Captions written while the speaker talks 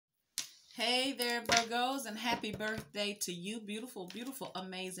Hey there, Virgos, and happy birthday to you, beautiful, beautiful,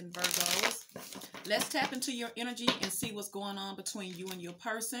 amazing Virgos. Let's tap into your energy and see what's going on between you and your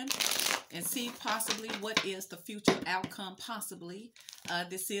person and see possibly what is the future outcome possibly.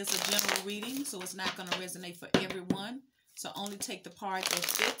 This is a general reading, so it's not going to resonate for everyone. So only take the part that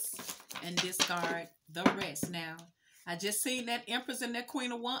fits and discard the rest. Now, I just seen that Empress and that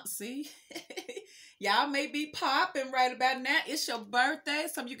Queen of Wands, see? Y'all may be popping right about now. It's your birthday.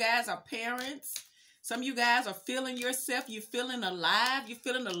 Some of you guys are parents. Some of you guys are feeling yourself. You're feeling alive. You're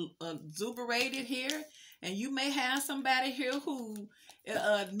feeling exuberated here. And you may have somebody here who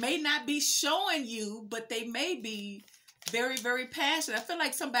may not be showing you, but they may be very, very passionate. I feel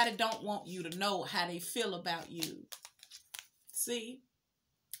like somebody don't want you to know how they feel about you. See?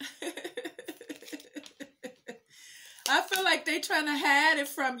 I feel like they trying to hide it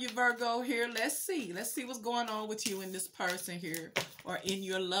from you, Virgo, here. Let's see. Let's see what's going on with you and this person here or in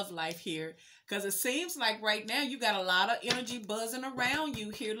your love life here. Because it seems like right now you got a lot of energy buzzing around you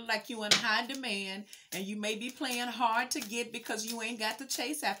here, like you in high demand. And you may be playing hard to get because you ain't got to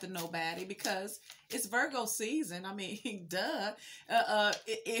chase after nobody because it's Virgo season. I mean, duh.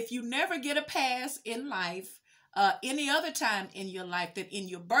 If you never get a pass in life, any other time in your life than in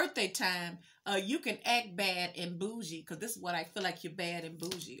your birthday time, you can act bad and bougie because this is what I feel like you're bad and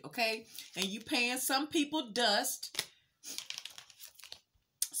bougie, okay? And you paying some people dust.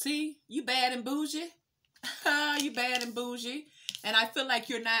 See, you bad and bougie. You bad and bougie. And I feel like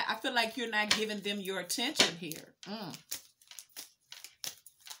you're not. I feel like you're not giving them your attention here.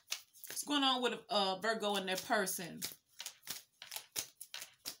 What's going on with Virgo and their person?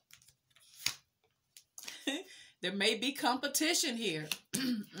 There may be competition here.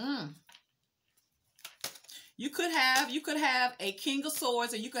 You could have a King of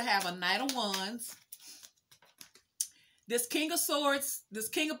Swords and you could have a Knight of Wands. This King of Swords,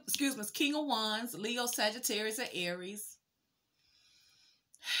 King of Wands, Leo, Sagittarius, or Aries,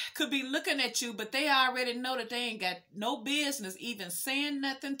 could be looking at you, but they already know that they ain't got no business even saying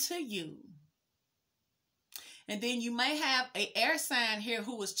nothing to you. And then you may have an air sign here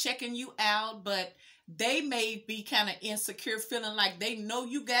who is checking you out, but they may be kind of insecure, feeling like they know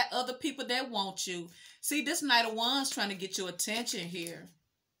you got other people that want you. See, this Knight of Wands trying to get your attention here.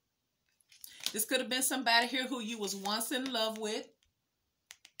 This could have been somebody here who you was once in love with.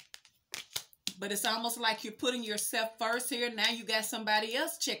 But it's almost like you're putting yourself first here. Now you got somebody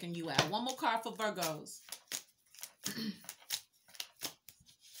else checking you out. One more card for Virgos.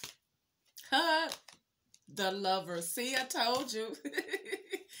 The Lover. See, I told you.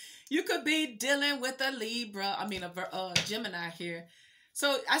 You could be dealing with a Libra. I mean, a Gemini here.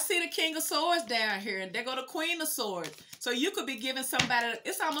 So I see the King of Swords down here, and there go the Queen of Swords. So you could be giving somebody.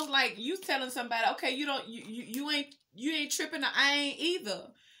 It's almost like you telling somebody, okay, you ain't tripping. I ain't either.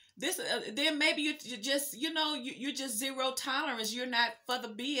 This then maybe you just you're just zero tolerance. You're not for the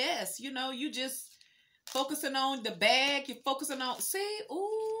BS. You just focusing on the bag. You're focusing on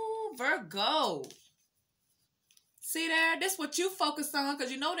ooh, Virgo. See there? This is what you focus on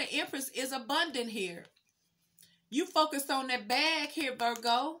because you know the Empress is abundant here. You focused on that bag here,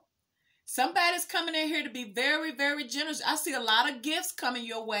 Virgo. Somebody's coming in here to be very, very generous. I see a lot of gifts coming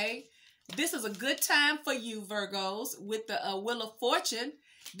your way. This is a good time for you, Virgos, with the Wheel of Fortune.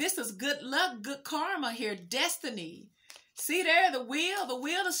 This is good luck, good karma here, destiny. See there, the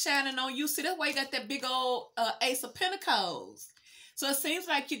wheel is shining on you. See, that's why you got that big old Ace of Pentacles. So it seems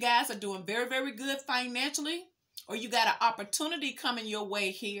like you guys are doing very, very good financially. Or you got an opportunity coming your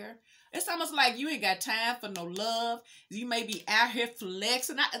way here. It's almost like you ain't got time for no love. You may be out here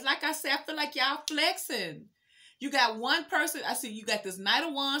flexing. Like I said, I feel like y'all flexing. You got one person. I see you got this Knight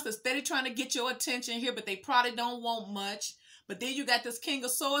of Wands that's steady trying to get your attention here, but they probably don't want much. But then you got this King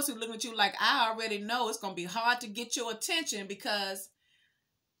of Swords who's looking at you like, I already know it's going to be hard to get your attention because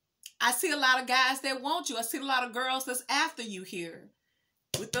I see a lot of guys that want you. I see a lot of girls that's after you here.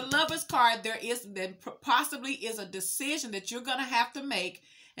 With the Lover's card, there possibly is a decision that you're going to have to make.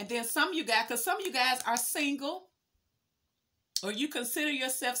 And then some of you guys, because some of you guys are single, or you consider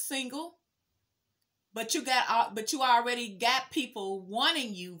yourself single, but you already got people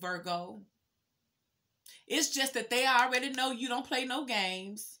wanting you, Virgo. It's just that they already know you don't play no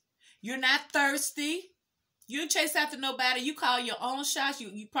games. You're not thirsty. You don't chase after nobody. You call your own shots.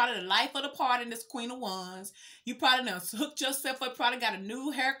 You probably the life of the party in this Queen of Wands. You probably done hooked yourself up. Probably got a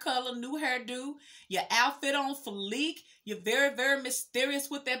new hair color, new hairdo. Your outfit on fleek. You're very, very mysterious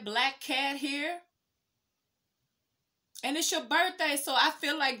with that black cat here. And it's your birthday, so I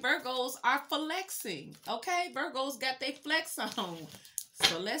feel like Virgos are flexing. Okay? Virgos got their flex on.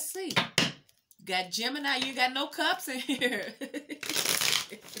 So let's see. You got Gemini. You got no cups in here.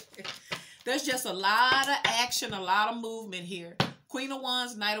 There's just a lot of action, a lot of movement here. Queen of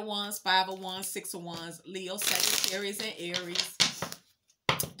Wands, Knight of Wands, Five of Wands, Six of Wands, Leo, Sagittarius, and Aries.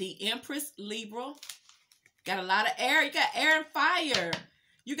 The Empress, Libra. Got a lot of air. You got air and fire.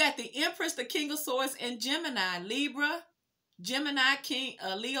 You got the Empress, the King of Swords, and Gemini. Libra, Gemini, King,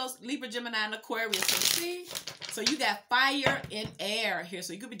 Libra, Gemini, and Aquarius. So see? So you got fire and air here.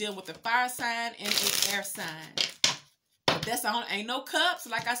 So you could be dealing with a fire sign and an air sign. But that's all. Ain't no cups.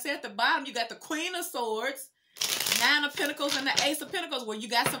 Like I said at the bottom, you got the Queen of Swords, Nine of Pentacles, and the Ace of Pentacles, where you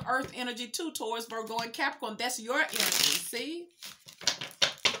got some earth energy too, Taurus, Virgo, and Capricorn. That's your energy. See?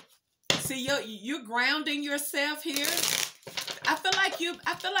 See, you're grounding yourself here. I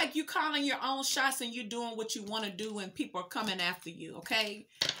feel like you calling your own shots and you're doing what you want to do and people are coming after you, okay?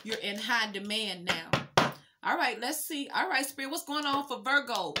 You're in high demand now. All right, let's see. All right, Spirit, what's going on for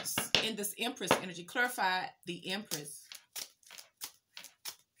Virgos in this Empress energy? Clarify the Empress.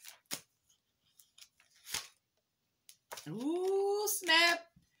 Ooh, snap.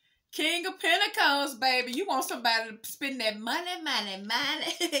 King of Pentacles, baby. You want somebody to spend that money.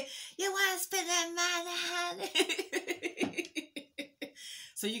 You want to spend that money.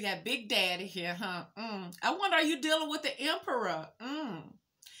 So you got Big Daddy here, huh? I wonder, are you dealing with the Emperor?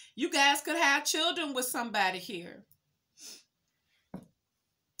 You guys could have children with somebody here.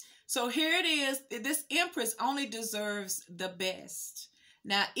 So here it is. This Empress only deserves the best.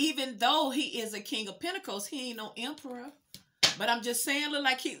 Now, even though he is a King of Pentacles, he ain't no Emperor. But I'm just saying, look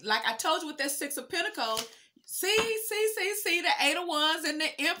like I told you with that Six of Pentacles. See, the Eight of Wands and the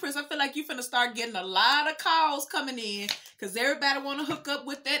Empress. I feel like you finna start getting a lot of calls coming in because everybody want to hook up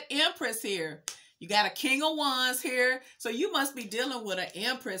with that Empress here. You got a King of Wands here. So you must be dealing with an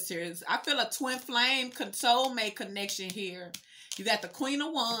Empress here. I feel a twin flame soulmate connection here. You got the Queen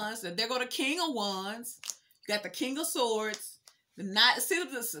of Wands. And there go the King of Wands. You got the King of Swords. See,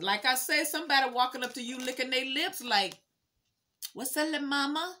 like I said, somebody walking up to you licking their lips like, what's up, little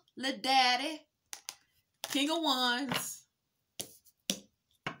mama, little daddy? King of Wands.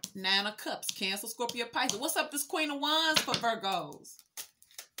 Nine of Cups. Cancer, Scorpio, Pisces. What's up, this Queen of Wands for Virgos?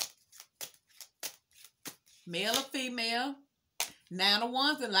 Male or female? Nine of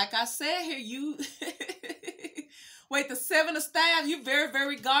Wands. And like I said here, you... Wait, the Seven of Staves. You very,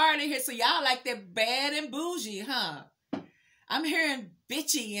 very guarded here. So y'all like that bad and bougie, huh? I'm hearing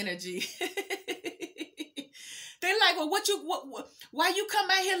bitchy energy. They're like, well, why you come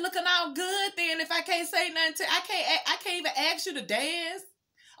out here looking all good then if I can't say nothing to, I can't even ask you to dance.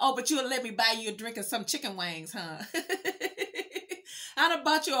 Oh, but you'll let me buy you a drink and some chicken wings, huh? I done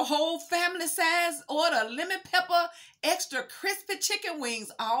bought you a whole family size order, lemon pepper, extra crispy chicken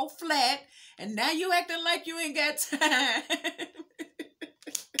wings, all flat. And now you acting like you ain't got time.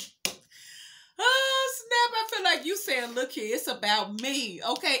 Oh, snap. I feel like you saying, look here, it's about me.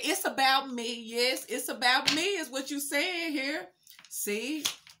 Okay, it's about me. Yes, it's about me is what you saying here. See?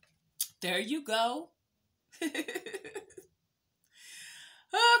 There you go.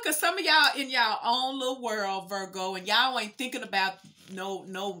 Oh, because some of y'all in y'all own little world, Virgo, and y'all ain't thinking about no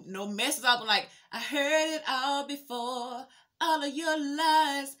messes up. Like, I heard it all before. All of your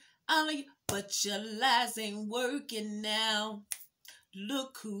lies, but your lies ain't working now.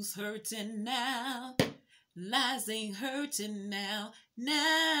 Look who's hurting now. Lies ain't hurting now.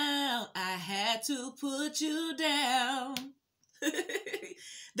 Now I had to put you down.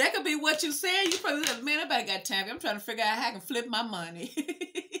 That could be what you said. You probably said, man, nobody got time. I'm trying to figure out how I can flip my money.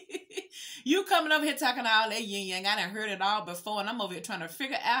 You coming over here talking all that yin yang. I done heard it all before, and I'm over here trying to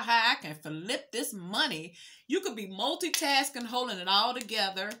figure out how I can flip this money. You could be multitasking, holding it all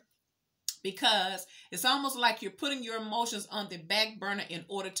together. Because it's almost like you're putting your emotions on the back burner in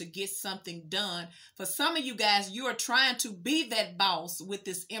order to get something done. For some of you guys, you are trying to be that boss with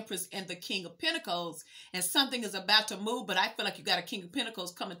this Empress and the King of Pentacles. And something is about to move, but I feel like you got a King of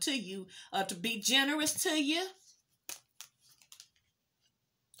Pentacles coming to you to be generous to you.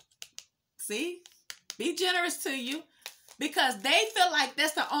 See? Be generous to you. Because they feel like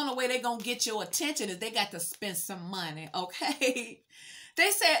that's the only way they're going to get your attention is they got to spend some money, okay? They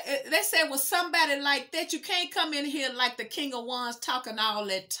said with somebody like that, you can't come in here like the King of Wands talking all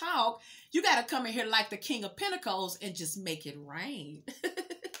that talk. You got to come in here like the King of Pentacles and just make it rain.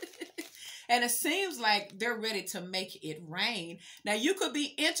 And it seems like they're ready to make it rain. Now, you could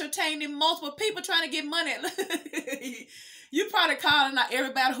be entertaining multiple people trying to get money. You probably calling out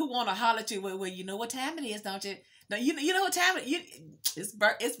everybody who want to holler at you. Well, you know what time it is, don't you? Now, you know what time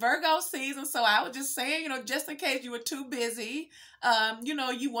it's Virgo season, so I was just saying, just in case you were too busy,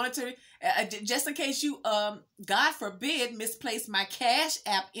 you wanted to, just in case you, God forbid, misplaced my Cash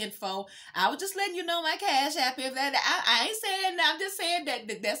App info, I was just letting you know my Cash App. If that, I ain't saying, I'm just saying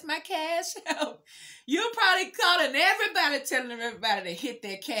that's my Cash App. You're probably calling everybody, telling everybody to hit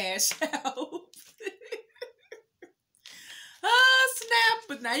their Cash App. Oh, snap.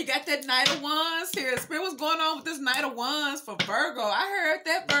 But now you got that Knight of Wands here. Spirit, what's going on with this Knight of Wands for Virgo? I heard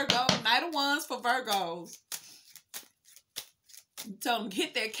that, Virgo. Knight of Wands for Virgos. You told them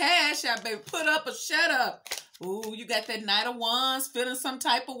hit that Cash out, baby. Put up or shut up. Ooh, you got that Knight of Wands feeling some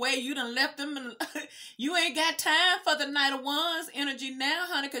type of way. You done left them. You ain't got time for the Knight of Wands energy now,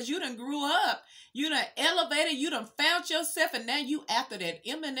 honey, because you done grew up. You done elevated. You done found yourself, and now you after that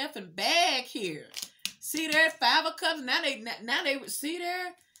M&F and bag here. See there, 5 of Cups. Now they see there.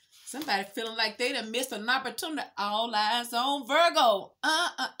 Somebody feeling like they done missed an opportunity. All eyes on Virgo.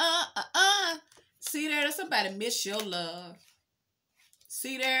 See there, somebody miss your love.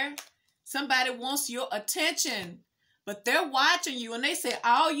 See there, somebody wants your attention, but they're watching you and they say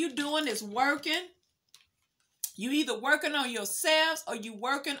all you doing is working. You either working on yourselves or you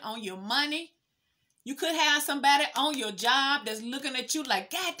working on your money. You could have somebody on your job that's looking at you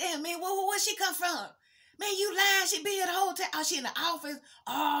like, God damn, man, where she come from? Man, you lying. She be here the whole time. Oh, she in the office.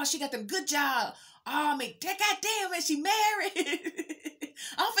 Oh, she got them good job. Oh, man, goddamn, man, she married.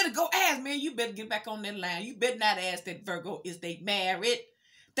 I'm finna go ask, man, you better get back on that line. You better not ask that Virgo, is they married?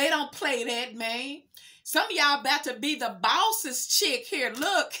 They don't play that, man. Some of y'all about to be the boss's chick here.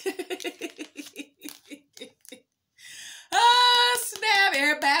 Look. Oh, snap.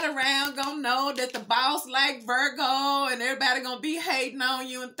 Everybody around gonna know that the boss like Virgo and everybody gonna be hating on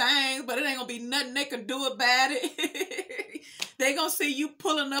you and things, but it ain't gonna be nothing they can do about it. They gonna see you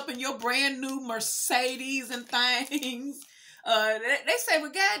pulling up in your brand new Mercedes and things. They say,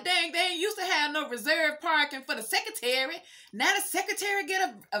 well, god dang, they ain't used to have no reserve parking for the secretary. Now the secretary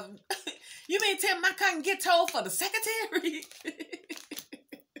get a you mean tell me my car can get towed for the secretary?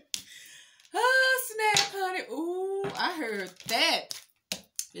 Oh, snap, honey. Ooh, I heard that.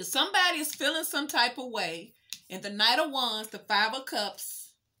 If somebody is feeling some type of way, and the Knight of Wands, the 5 of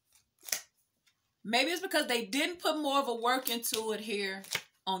Cups, maybe it's because they didn't put more of a work into it here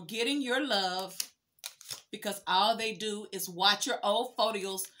on getting your love, because all they do is watch your old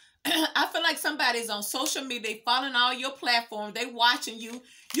photos. I feel like somebody's on social media. They following all your platforms. They watching you.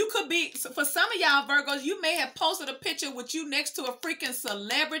 You could be, for some of y'all Virgos, you may have posted a picture with you next to a freaking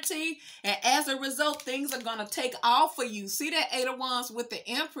celebrity. And as a result, things are going to take off for you. See that 8 of Wands with the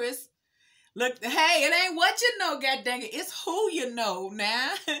Empress? Look, hey, it ain't what you know, god dang it. It's who you know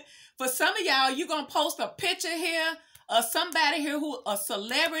now. For some of y'all, you're going to post a picture here of somebody here, a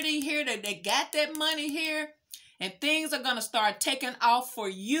celebrity here, that they got that money here. And things are going to start taking off for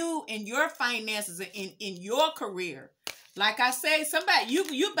you in your finances and in your career. Like I say, somebody,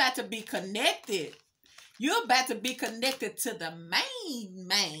 you about to be connected. You're about to be connected to the main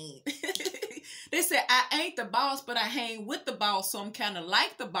man. They said, I ain't the boss, but I hang with the boss, so I'm kind of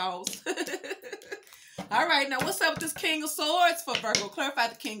like the boss. All right, now what's up with this King of Swords for Virgo? Clarify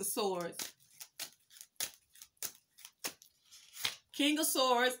the King of Swords. King of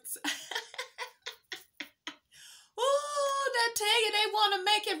Swords. Ooh, they tell you they want to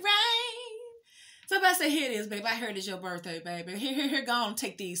make it rain. Somebody say, here it is, baby. I heard it's your birthday, baby. Here, go on,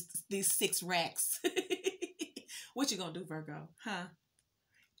 take these 6 racks. What you gonna do, Virgo? Huh?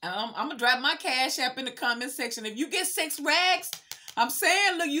 I'm gonna drop my Cash App in the comment section. If you get 6 racks, I'm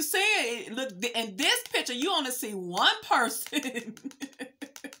saying, look, you see it. Look, in this picture, you only see one person.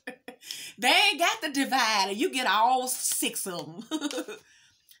 They ain't got the divider. You get all 6 of them.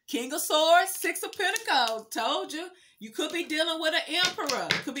 King of Swords, 6 of Pentacles. Told you. You could be dealing with an Emperor.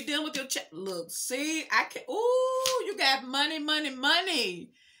 You could be dealing with your look, see, I can. Ooh, you got money, money,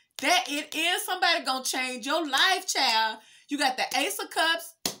 money. That it is somebody gonna change your life, child. You got the Ace of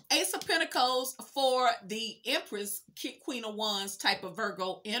Cups, Ace of Pentacles for the Empress, Queen of Wands type of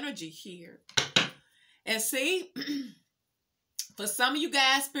Virgo energy here. And see, for some of you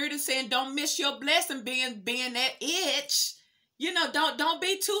guys, Spirit is saying, don't miss your blessing being that itch. You know, don't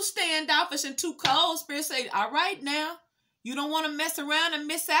be too standoffish and too cold. Spirit say, all right now, you don't want to mess around and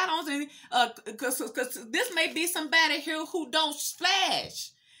miss out on something. Because this may be somebody here who don't splash.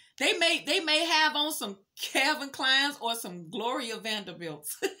 They may have on some Calvin Kleins or some Gloria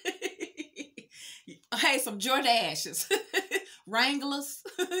Vanderbilts. Hey, some Jordashes. Wranglers.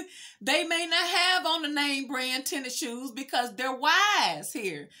 They may not have on the name brand tennis shoes because they're wise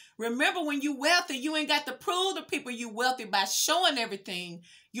here. Remember, when you wealthy, you ain't got to prove to people you wealthy by showing everything.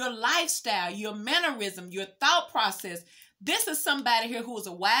 Your lifestyle, your mannerism, your thought process. This is somebody here who is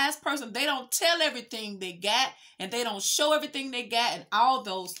a wise person. They don't tell everything they got, and they don't show everything they got, and all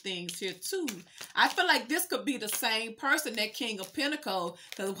those things here too. I feel like this could be the same person, that King of Pentacles.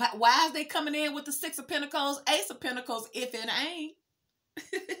 Because why is they coming in with the Six of Pentacles, Ace of Pentacles, if it ain't?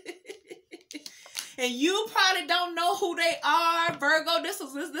 And you probably don't know who they are, Virgo. This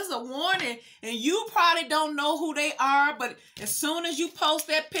is a warning. And you probably don't know who they are, but as soon as you post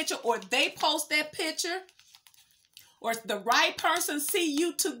that picture, or they post that picture, or the right person see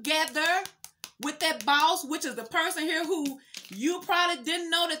you together with that boss, which is the person here who you probably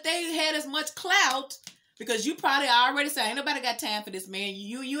didn't know that they had as much clout, because you probably already said, ain't nobody got time for this, man.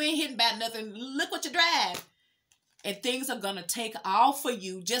 You ain't hitting about nothing. Look what you drive. And things are going to take off for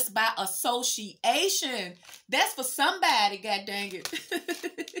you just by association. That's for somebody, god dang it.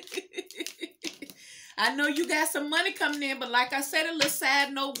 I know you got some money coming in, but like I said, a little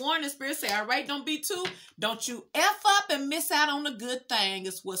side note warning, Spirit say, all right, don't you F up and miss out on a good thing,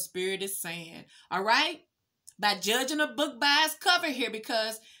 is what Spirit is saying. All right? By judging a book by its cover here,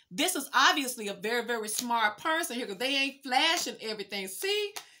 because this is obviously a very, very smart person here, because they ain't flashing everything.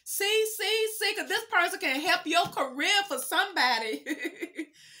 See, because this person can help your career for somebody.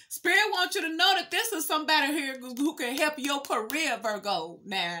 Spirit wants you to know that this is somebody here who can help your career, Virgo.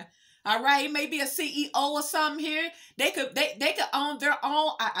 Now, all right, it may be a CEO or something here. They could own their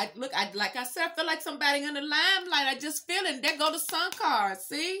own. Like I said, I feel like somebody in the limelight. I just feel it. There go the sun card.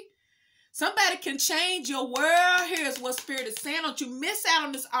 See, somebody can change your world. Here's what Spirit is saying. Don't you miss out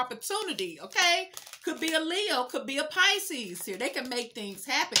on this opportunity. Okay, could be a Leo, could be a Pisces here. They can make things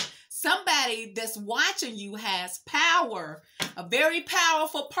happen. Somebody that's watching you has power. A very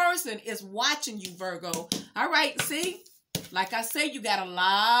powerful person is watching you, Virgo. All right, see. Like I said, you got a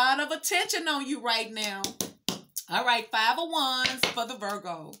lot of attention on you right now. All right, 5 of Wands for the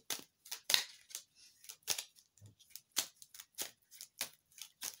Virgo.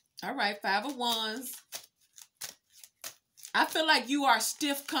 All right, 5 of Wands. I feel like you are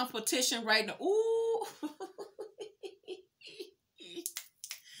stiff competition right now. Ooh.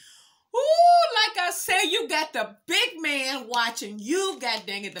 Ooh, like I said, you got the big man watching you, god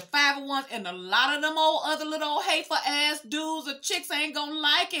dang it, the 5 of Wands, and a lot of them other little hateful ass dudes or chicks ain't gonna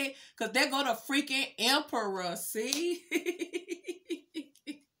like it, because they're gonna freaking Emperor, see?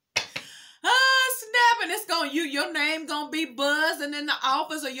 Snapping, it's gonna your name gonna be buzzing in the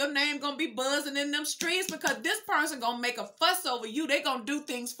office, or your name gonna be buzzing in them streets, because this person gonna make a fuss over you. They gonna do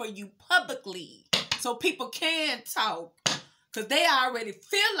things for you publicly, so people can talk. Because they already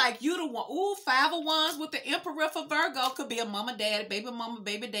feel like you the one. Ooh, 5 of Wands with the Emperor for Virgo. Could be a mama, daddy, baby mama,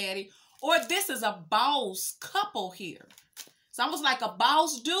 baby daddy. Or this is a boss couple here. It's almost like a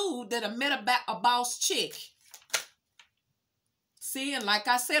boss dude that met a boss chick. See, and like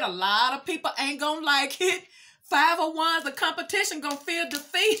I said, a lot of people ain't going to like it. 5 of Wands, the competition going to feel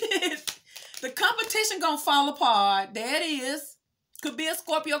defeated. The competition going to fall apart. There it is. Could be a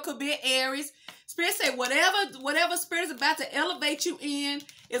Scorpio, could be an Aries. Spirit say whatever Spirit is about to elevate you in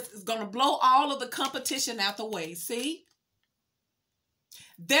is going to blow all of the competition out the way. See?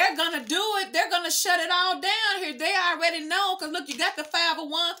 They're going to do it. They're going to shut it all down here. They already know, because look, you got the 5 of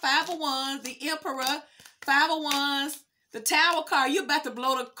Wands, the Emperor, 5 of Wands, the Tower card. You're about to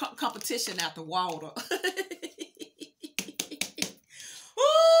blow the competition out the water.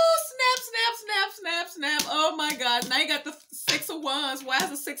 Ooh, snap. Oh my God. Now you got the 6 of Wands. Why is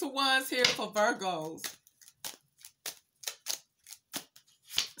the 6 of Wands here for Virgos?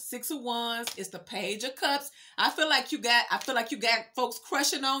 6 of Wands is the Page of Cups. I feel like you got folks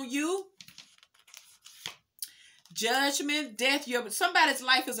crushing on you. Judgment, death. Somebody's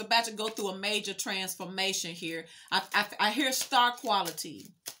life is about to go through a major transformation here. I hear star quality.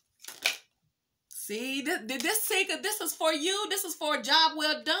 See, this is for you. This is for a job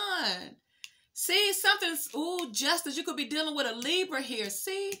well done. See, something's, justice. You could be dealing with a Libra here.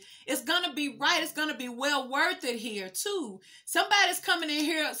 See, it's going to be right. It's going to be well worth it here, too. Somebody's coming in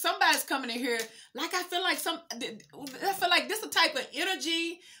here. Like, I feel like this is the type of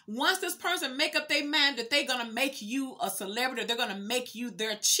energy. Once this person make up their mind that they're going to make you a celebrity, they're going to make you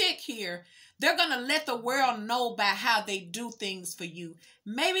their chick here. They're going to let the world know by how they do things for you.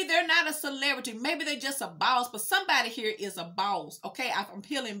 Maybe they're not a celebrity. Maybe they're just a boss, but somebody here is a boss. Okay, I'm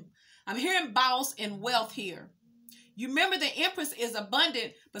hearing boss and wealth here. You remember the Empress is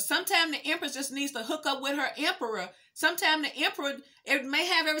abundant, but sometimes the Empress just needs to hook up with her Emperor. Sometimes the Emperor may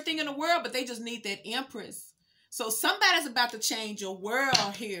have everything in the world, but they just need that Empress. So somebody's about to change your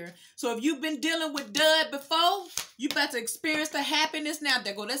world here. So if you've been dealing with dud before, you about to experience the happiness now.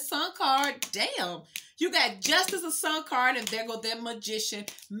 There go that sun card. Damn. You got justice, a sun card, and there go that magician.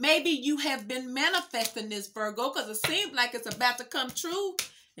 Maybe you have been manifesting this, Virgo, because it seems like it's about to come true.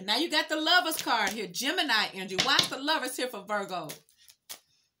 And now you got the Lovers card here. Gemini energy. Watch the Lovers here for Virgo.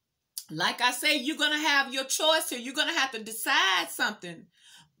 Like I say, you're going to have your choice here. You're going to have to decide something.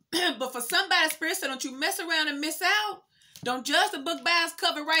 But for somebody, Spirit said, don't you mess around and miss out. Don't judge the book by its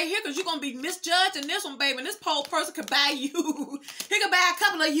cover right here, because you're going to be misjudged in this one, baby. And this poor person could buy you. He could buy a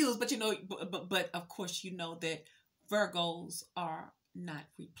couple of yous. But, you know, but of course, you know that Virgos are not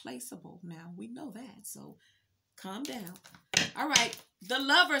replaceable. Now, we know that. So, calm down. All right. The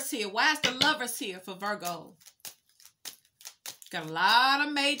Lovers here. Why is the Lovers here for Virgo? Got a lot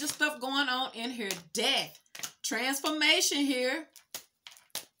of major stuff going on in here. Death. Transformation here.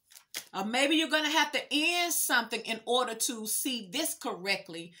 Or maybe you're going to have to end something in order to see this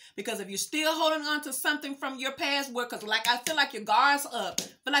correctly. Because if you're still holding on to something from your past work, because like I feel like your guard's up. I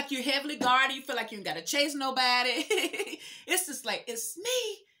feel like you're heavily guarded. You feel like you ain't got to chase nobody. It's just like, it's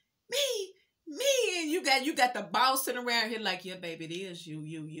me. And you got the boss sitting around here like, yeah, baby, it is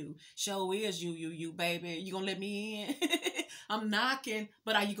you. Show is you, baby. You going to let me in? I'm knocking,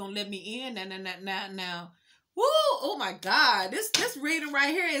 but are you going to let me in? Now. Woo! Oh my God. This reading right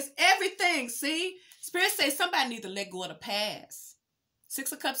here is everything. See? Spirit says somebody needs to let go of the past.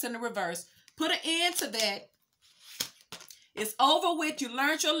 6 of Cups in the reverse. Put an end to that. It's over with. You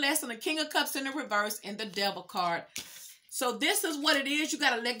learned your lesson. The King of Cups in the reverse and the Devil card. So this is what it is. You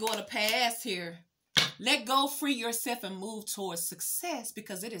got to let go of the past here. Let go, free yourself, and move towards success,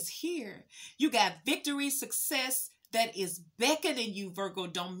 because it is here. You got victory, success, that is beckoning you, Virgo.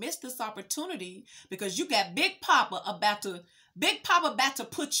 Don't miss this opportunity, because you got Big Papa about to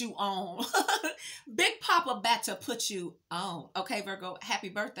put you on. Big Papa about to put you on. Okay, Virgo, happy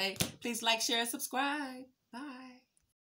birthday. Please like, share, and subscribe. Bye.